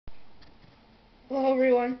Hello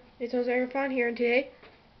everyone, it's Jose Irfan here, and today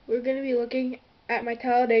we're going to be looking at my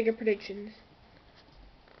Talladega predictions.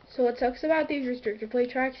 So what sucks about these restrictor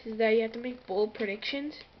plate tracks is that you have to make bold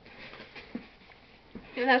predictions,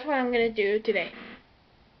 and that's what I'm going to do today.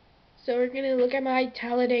 So we're going to look at my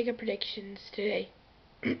Talladega predictions today.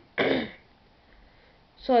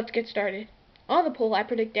 So let's get started. On the pole, I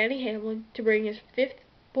predict Denny Hamlin to bring his 5th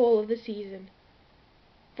pole of the season.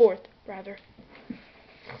 4th, rather.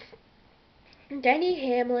 Denny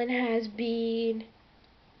Hamlin has been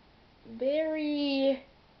very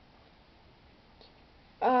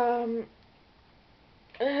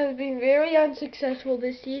unsuccessful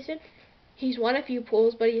this season. He's won a few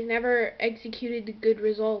poles, but he's never executed good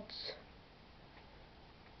results.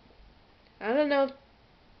 I don't know if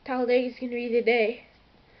Talladega is going to be the day,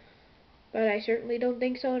 but I certainly don't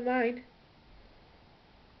think so in mine.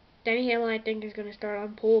 Denny Hamlin, I think, is going to start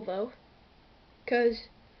on pole though, because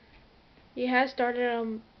he hasn't started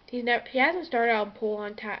on pole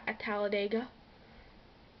at Talladega.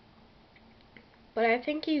 But I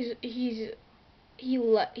think he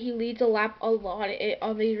leads a lap a lot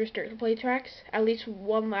on these restrictor plate tracks. At least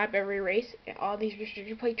one lap every race on these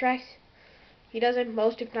restrictor plate tracks. He does it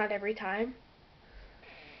most, if not every time.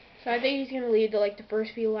 So I think he's gonna lead the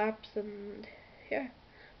first few laps, and yeah,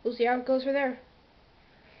 we'll see how it goes from there.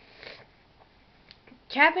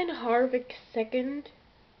 Kevin Harvick 2nd.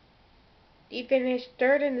 He finished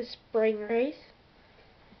 3rd in the spring race.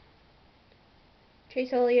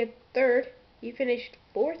 Chase Elliott 3rd. He finished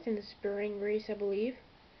 4th in the spring race, I believe.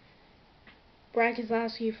 Brad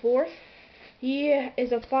Keselowski 4th. He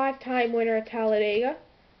is a 5-time winner at Talladega.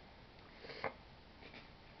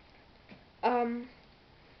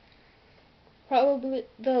 Probably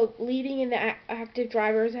the leading and the active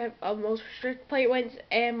drivers have most restrictor plate wins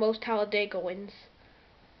and most Talladega wins.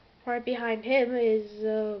 Right behind him is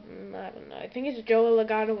I don't know. I think it's Joey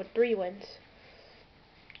Logano with 3 wins.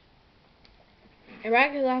 And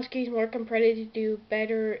Brad Keselowski is more competitive to do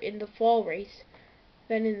better in the fall race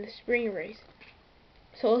than in the spring race.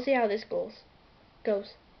 So we'll see how this goes. So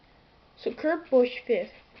Kurt Busch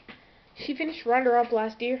 5th. She finished runner-up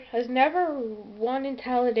last year. Has never won in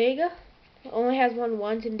Talladega. Only has won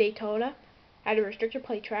once in Daytona at a restrictor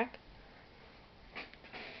plate track.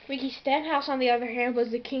 Ricky Stenhouse, on the other hand, was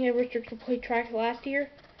the king of restrictor plate tracks last year.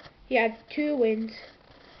 He had 2 wins.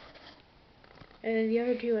 And the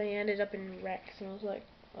other 2 I ended up in wrecks, and I was like,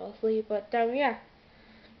 I'll sleep. But yeah,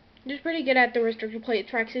 he's pretty good at the restrictor plate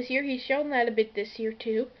tracks this year. He's shown that a bit this year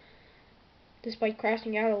too, despite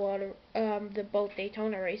crashing out a lot of both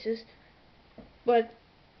Daytona races. But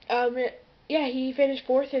yeah, he finished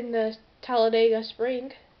 4th in the Talladega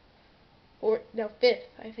Spring, or no, 5th,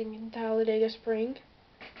 I think, in Talladega Spring.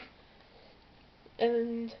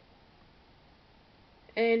 And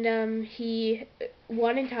he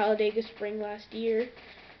won in Talladega Spring last year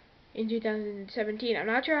in 2017. I'm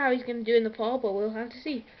not sure how he's going to do in the fall, but we'll have to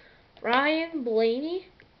see. Ryan Blaney,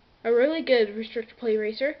 a really good restrictor plate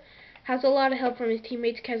racer, has a lot of help from his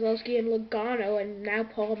teammates Keselowski and Logano, and now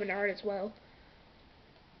Paul Menard as well.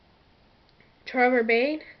 Trevor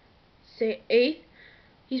Bayne, 8th.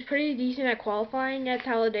 He's pretty decent at qualifying at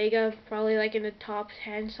Talladega, probably like in the top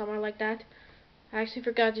 10, somewhere like that. I actually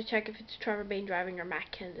forgot to check if it's Trevor Bayne driving or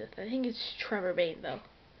Matt Kenseth. I think it's Trevor Bayne though.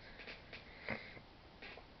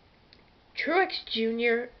 Truex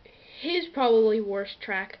Jr., his probably worst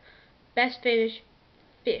track, best finish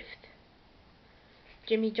 5th.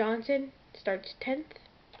 Jimmy Johnson starts 10th.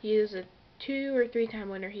 He is a 2 or 3-time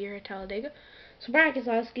winner here at Talladega. So Brad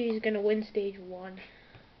Keselowski is going to win stage 1,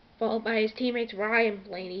 followed by his teammates Ryan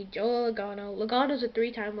Blaney, Joe Logano. Logano's a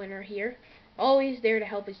 3-time winner here, always there to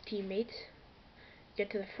help his teammates get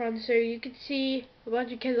to the front. So you could see a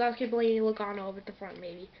bunch of Keselowski, Blaney, Logano over at the front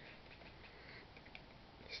maybe.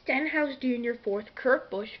 Stenhouse Jr. 4th, Kurt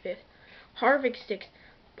Busch 5th, Harvick 6th,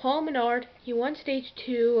 Paul Menard. He won stage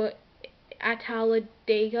 2 at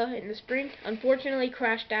Talladega in the spring. Unfortunately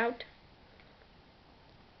crashed out.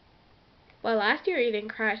 Well, last year he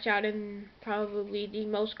didn't crash out in probably the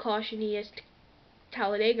most cautioniest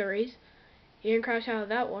Talladega race. He didn't crash out of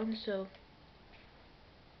that one, so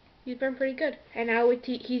he's been pretty good. And now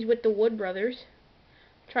he's with the Wood brothers,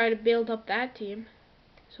 try to build up that team.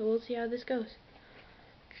 So we'll see how this goes.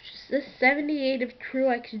 The 78 of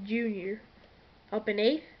Truex Jr. up in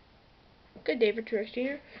 8th. Good day for Truex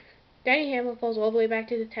Jr. Denny Hamlin falls all the way back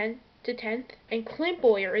to the 10th, and Clint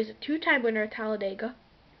Bowyer is a 2-time winner at Talladega.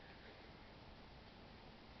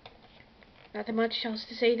 Nothing much else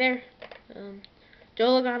to say there.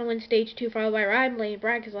 Joe Logano wins stage 2, followed by Ryan Blaney,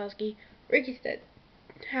 Brad Keselowski, Ricky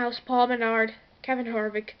Stenhouse, Paul Menard, Kevin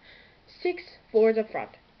Harvick, 6 Fords up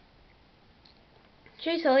front.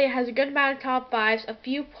 Chase Elliott has a good amount of top fives, a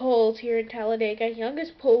few poles here in Talladega.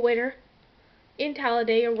 Youngest pole winner in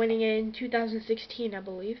Talladega, winning it in 2016, I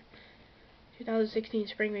believe. 2016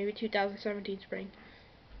 spring, maybe 2017 spring.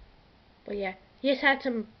 But yeah, he has had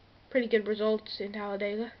some pretty good results in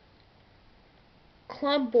Talladega.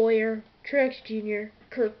 Clump Boyer, Truex Jr.,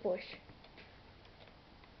 Kurt Busch.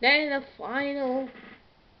 Then in the final,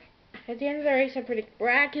 at the end of the race, I predict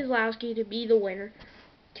Brad Keselowski to be the winner.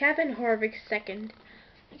 Kevin Harvick second.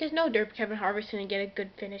 Because no dirt, Kevin Harvick's going to get a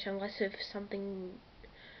good finish unless if something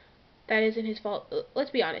that isn't his fault. Let's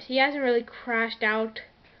be honest, he hasn't really crashed out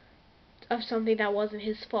of something that wasn't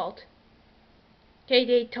his fault. Okay,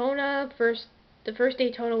 Daytona, the first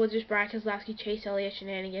Daytona was just Brad Keselowski, Chase Elliott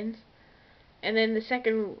shenanigans. And then the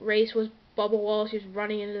second race was Bubba Wallace just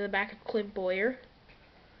running into the back of Clint Boyer.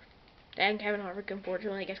 And Kevin Harvick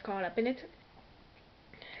unfortunately gets caught up in it.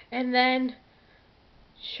 And then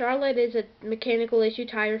Charlotte is a mechanical issue,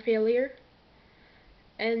 tire failure.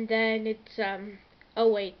 And then it's,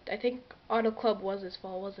 oh wait, I think Auto Club was his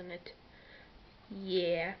fault, wasn't it?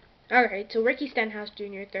 Yeah. Alright, so Ricky Stenhouse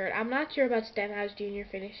Jr. third. I'm not sure about Stenhouse Jr.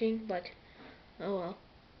 finishing, but oh well.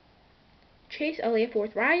 Chase Elliott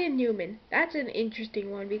fourth. Ryan Newman. That's an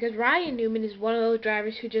interesting one because Ryan Newman is one of those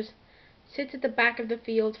drivers who just sits at the back of the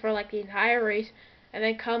field for like the entire race and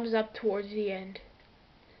then comes up towards the end.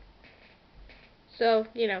 So,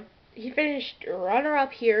 you know, he finished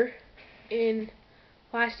runner-up here in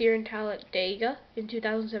last year in Talladega in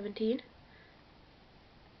 2017.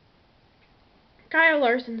 Kyle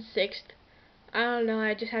Larson sixth. I don't know,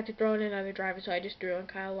 I just had to throw in another driver, so I just threw in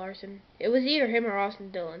Kyle Larson. It was either him or Austin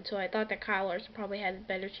Dillon, so I thought that Kyle Larson probably had a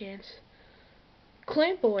better chance.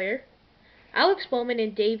 Clint Boyer, Alex Bowman,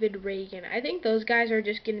 and David Reagan. I think those guys are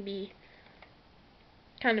just going to be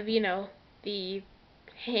kind of, you know, the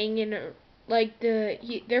hanging, like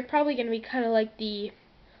they're probably going to be kind of like the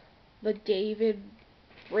David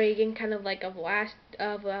Reagan kind of like of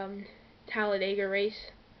Talladega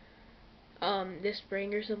race. This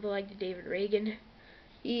spring or something like the David Reagan.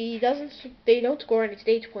 They don't score any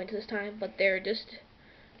stage points this time, but they're just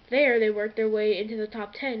there. They work their way into the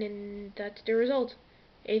top 10, and that's their result.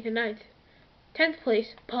 8th and 9th. 10th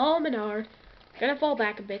place, Paul Menard. Gonna fall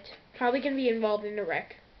back a bit. Probably gonna be involved in a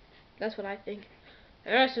wreck. That's what I think.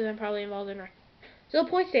 And the rest of them probably involved in a wreck. So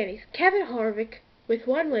point standings. Kevin Harvick, with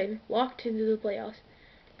 1 win, locked into the playoffs.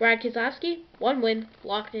 Brad Keselowski, 1 win,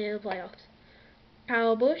 locked into the playoffs.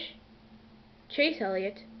 Kyle Busch, Chase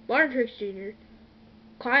Elliott, Martin Truex Jr.,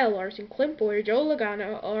 Kyle Larson, Clint Boyer, Joe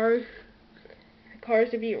Logano are the cars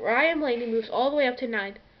to beat. Ryan Blaney moves all the way up to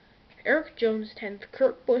 9th. Eric Jones 10th,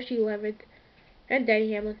 Kurt Busch 11th, and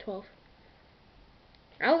Denny Hamlin 12th.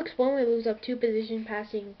 Alex Bowman moves up 2 positions,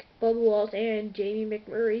 passing Bubba Wallace and Jamie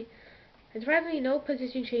McMurray. And surprisingly, no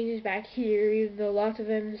position changes back here, even though lots of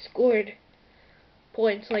them scored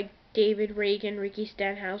points like David Reagan, Ricky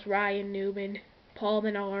Stenhouse, Ryan Newman, Paul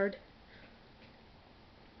Menard.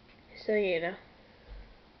 So, you know.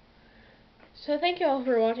 So, thank you all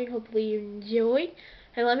for watching. Hopefully you enjoyed.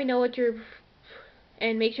 And let me know what your...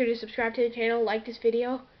 And make sure to subscribe to the channel, like this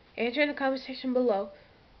video. Answer in the comment section below.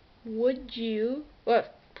 Would you...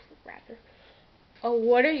 What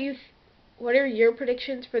are your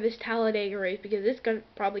predictions for this Talladega race? Because it's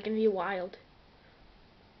probably going to be wild.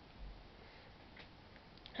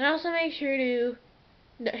 And also make sure to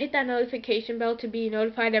hit that notification bell to be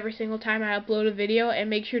notified every single time I upload a video, and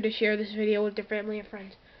make sure to share this video with your family and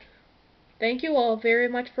friends. Thank you all very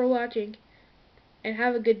much for watching, and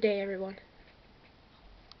have a good day, everyone.